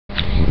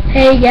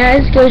Hey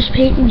guys, Ghost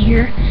Peyton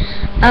here.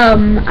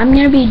 I'm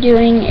going to be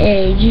doing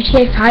a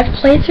GTA 5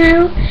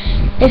 playthrough.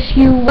 If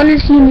you want to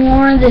see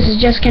more, this is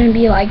just going to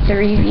be like the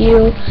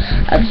review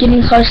of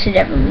getting close to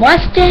Devin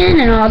Weston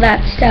and all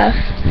that stuff.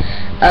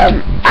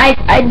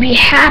 I'd be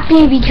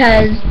happy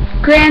because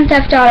Grand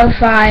Theft Auto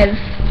 5,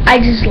 I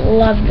just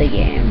love the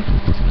game.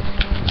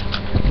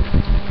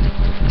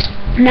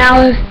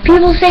 Now, if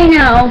people say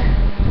no,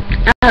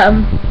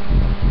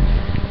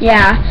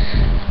 yeah.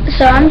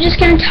 So I'm just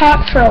gonna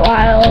talk for a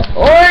while,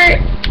 or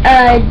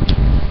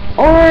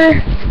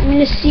I'm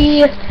gonna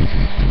see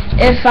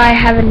if I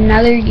have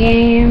another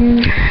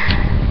game.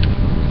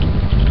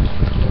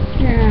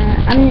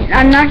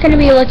 I'm not gonna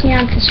be looking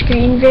at the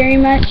screen very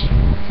much.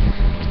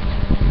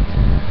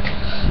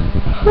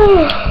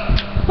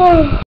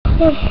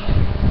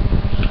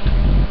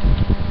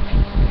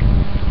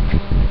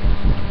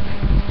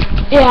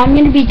 Yeah, I'm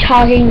gonna be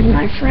talking with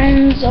my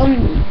friends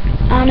on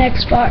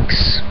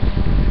Xbox.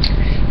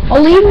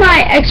 I'll leave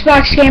my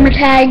Xbox gamer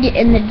tag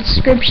in the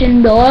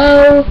description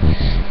below,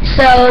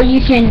 so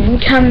you can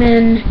come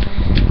in,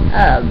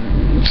 and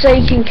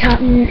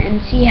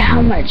see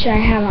how much I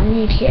have on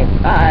GTA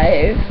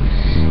 5.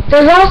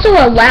 There's also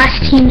a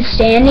Last Team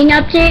Standing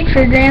update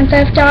for Grand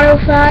Theft Auto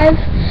 5.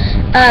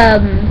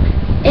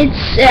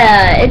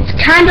 It's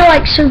kind of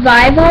like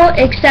survival,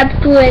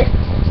 except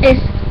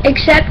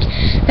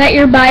that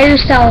you're by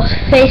yourself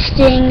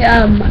facing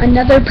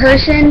another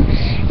person,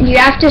 and you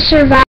have to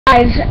survive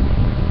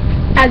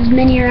as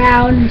many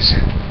rounds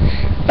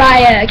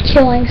by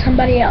killing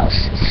somebody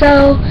else.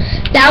 So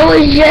that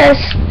was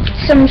just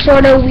some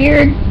sort of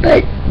weird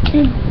but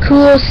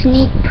cool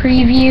sneak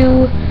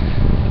preview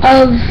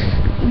of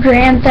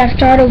Grand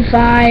Theft Auto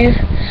 5.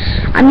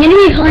 I'm going to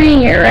be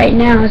playing it right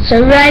now,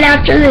 so right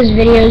after this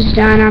video is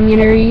done, I'm going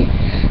to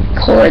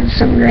record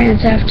some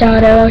Grand Theft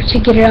Auto to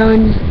get it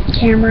on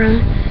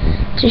camera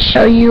to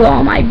show you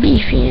all my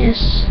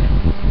beefiness.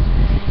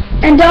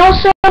 And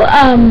also,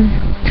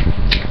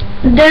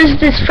 there's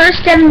this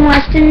first Devin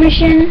Weston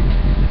mission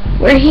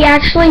where he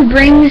actually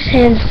brings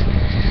his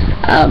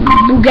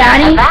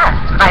Bugatti.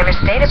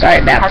 Sorry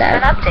about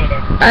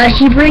that.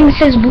 He brings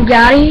his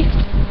Bugatti.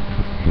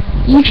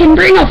 You can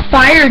bring a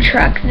fire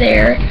truck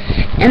there,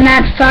 and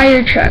that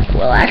fire truck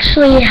will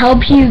actually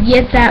help you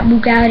get that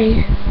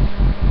Bugatti.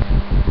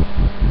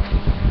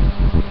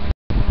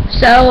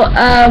 So,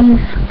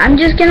 I'm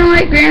just gonna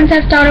let Grand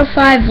Theft Auto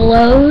 5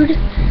 load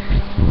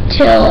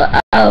till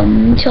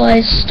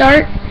I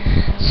start.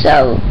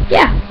 So,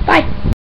 yeah, bye.